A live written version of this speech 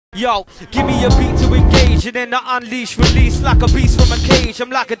Yo, give me a beat to engage and then I unleash, release like a beast from a cage. I'm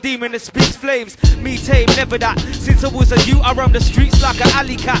like a demon that speaks flames, me tame, never that. Since I was a youth, I roam the streets like an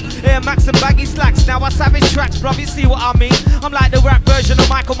alley cat. Air Max and baggy slacks, now I savage tracks, bruv, you see what I mean? I'm like the rap version of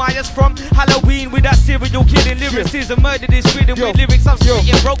Michael Myers from Halloween with that serial killing lyricism. Murder this rhythm with lyrics I'm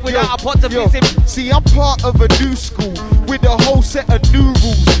spitting broke without a pot to fix him. See, I'm part of a new school with a whole set of new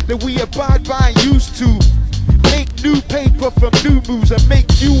rules that we abide by and used to. Make new paper from new moves and make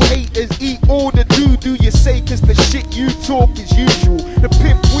you haters eat all the doo-doo you say, cause the shit you talk is usual. The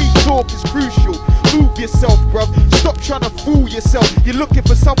pimp we talk is crucial. Move yourself, bruv, stop trying to fool yourself. You're looking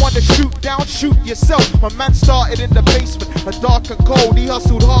for someone to shoot down, shoot yourself. My man started in the basement, a dark and cold. He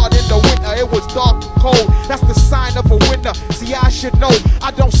hustled hard in the winter, it was dark and cold. That's the sign of a winner, see I should know.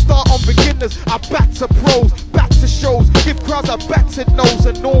 I don't start on beginners, I bat to pros, back to shows. Give crowds a battered nose,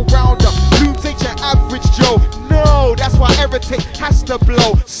 an all-rounder. Lumes ain't your average Joe. No, that's why Irritate has to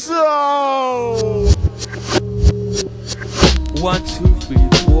blow. So 1, 2, 3,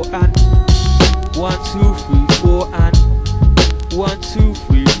 4 and 1, 2, 3, 4 and 1, 2,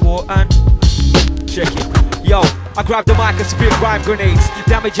 3, 4 and check it. Yo, I grab the mic and spit rhyme grenades.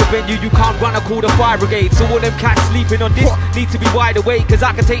 Damage your venue, you can't run, I call the fire brigade. So all them cats sleeping on this need to be wide awake, cause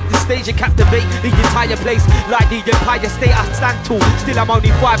I can take the stage and captivate the entire place. Like the Empire State, I stand tall, still I'm only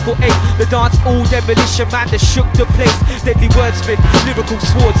 5'8". The dance all demolition man that shook the place. Deadly wordsmith, lyrical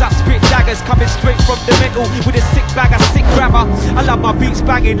swords, I spit daggers coming straight from the mental with a sick bag of sick grammar. I love my beats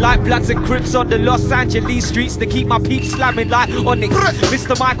banging like Bloods and Crips on the Los Angeles streets to keep my peeps slamming like Onyx.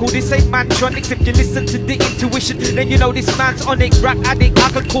 Mr. Michael, this ain't Mantronics. If you listen to the intuition, then you know this man's on it. Rap addict, I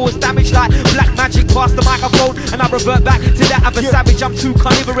can cause damage like black magic. Pass the microphone and I revert back to that of a savage. I'm too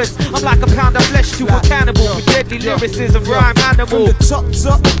carnivorous, I'm like a pound of flesh to a cannibal with deadly lyricism, rhyme animal. From the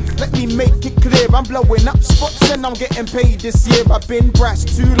top, let me make it clear, I'm blowing up spots and I'm getting paid this year. I've been brash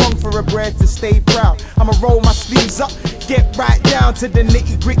too long for a bread to stay proud. I'ma roll my sleeves up, get right down to the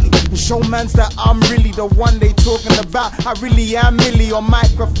nitty gritty, and show mans that I'm really the one they talking about. I really am Millie on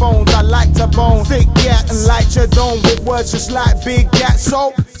microphones, I like to bone thick gat and light your dome with words just like big gat.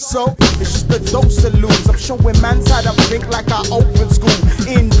 So it's just a dose of lose. I'm showing mans how to think like I open school.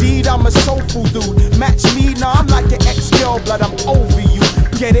 Indeed, I'm a soulful dude. Match me, now I'm like an ex-girl, blood, I'm over you.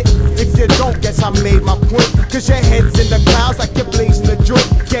 Get it? If you don't, guess I made my point. Cause your head's in the clouds like you're blazing the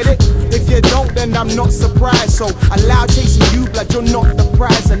joint. Get it? If you don't, then I'm not surprised. So allow chasing you, blood, you're not the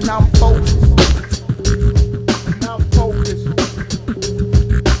prize. And I'm focused. I'm focused.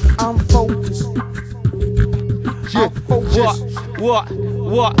 I'm focused. What?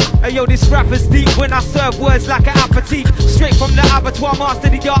 Hey yo, this rapper's deep when I serve words like an aperitif. Straight from the abattoir, master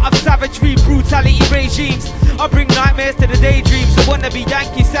the art of savagery, brutality regimes. I bring nightmares to the daydreams. I wanna be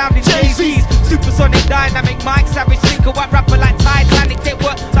Yankee sounding Jay-Z's. Supersonic dynamic, Mike Savage, think of white rapper like Titanic. They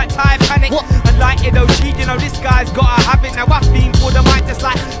work like Titanic. And like it OG, you know this guy's gotta have it. Now I theme for the mic just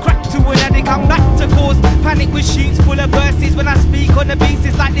like crack to an addict. I'm back to cause panic with sheets full of verses. When I speak on the beats,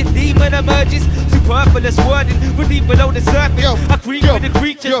 it's like this demon emerges. Superfluous wording, we're deep below the surface. I creep with the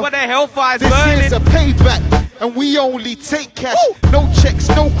creatures, what the hellfire's burning. This is a payback, and we only take cash. No checks,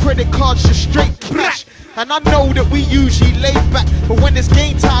 no credit cards, just straight cash. And I know that we usually lay back, but when it's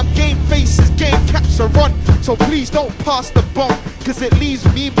game time, game faces, game caps are run. So please don't pass the bump, cause it leaves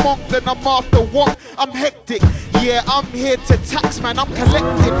me monked and I'm after one. I'm hectic, yeah, I'm here to tax, man, I'm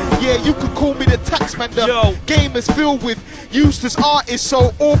collecting. Yeah, you could call me the tax man. The game is filled with useless artists,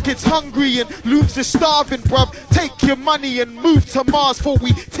 so Orchid's hungry and Lumes is starving, bruv. Take your money and move to Mars before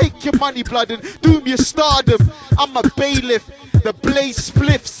we take your money, blood, and doom your stardom. I'm a bailiff, the blaze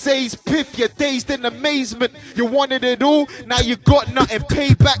spliff says piff. You're dazed in amazement, you wanted it all, now you got nothing.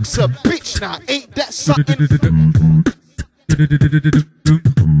 Payback's a bitch now, ain't that something?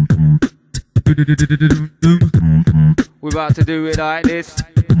 We're about to do it like this.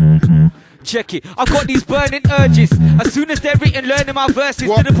 Check it, I got these burning urges. As soon as they're written, learning my verses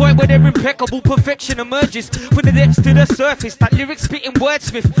to the point where their impeccable perfection emerges. From the depths to the surface, that lyric spitting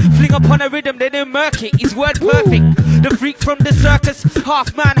wordsmith. Fling upon a rhythm, then murk it, he's word perfect. The freak from the circus,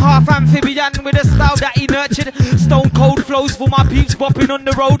 half man, half amphibian, with a style that he nurtured. Stone cold flows for my peeps bopping on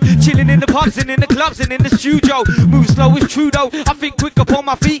the road, chilling in the pubs and in the clubs and in the studio. Move slow as Trudeau, I think quick upon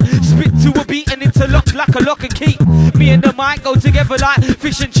my feet. Spit to a beat and interlock like a lock and key. Me and the mic go together like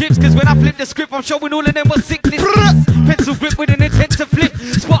fish and chips, cause when I flip the script, I'm showing all of them what sickness is. Pencil grip with an intent to flip.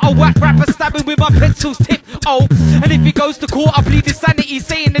 Spot a whack rapper stabbing with my pencil's tip. Oh, and if he goes to court, I plead insanity.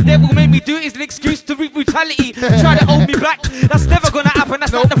 Saying the devil made me do it is an excuse to reap brutality. Try to hold me back, that's never gonna happen.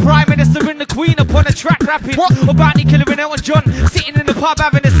 That's not the Prime Minister and the Queen upon a track rapping. Or Bounty Killer and Elton John sitting in the pub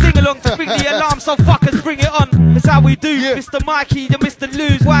having a sing along to bring the alarm. So fuckers, bring it on. That's how we do. Yeah. Mr. Mikey, the Mr.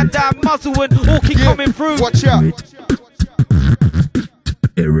 Lumes, Wandan, Muzzle and all keep coming through. Watch out.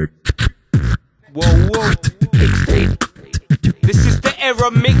 Whoa, whoa. This is the era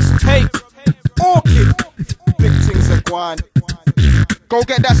mixtape. Awekid. Big things are gone. Go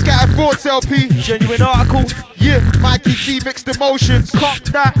get that scattered thoughts LP. Genuine article. Yeah, Mikey T mixed emotions. Cop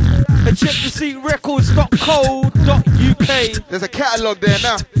that. Ejectorseat Records.co.uk. There's a catalogue there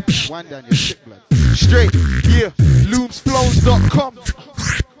now. Wandan, your shit blood. Straight, yeah. Lumesflowne.com.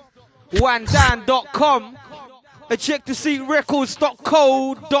 Wandan.com. Ejectorseat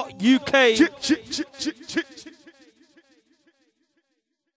Records.co.uk.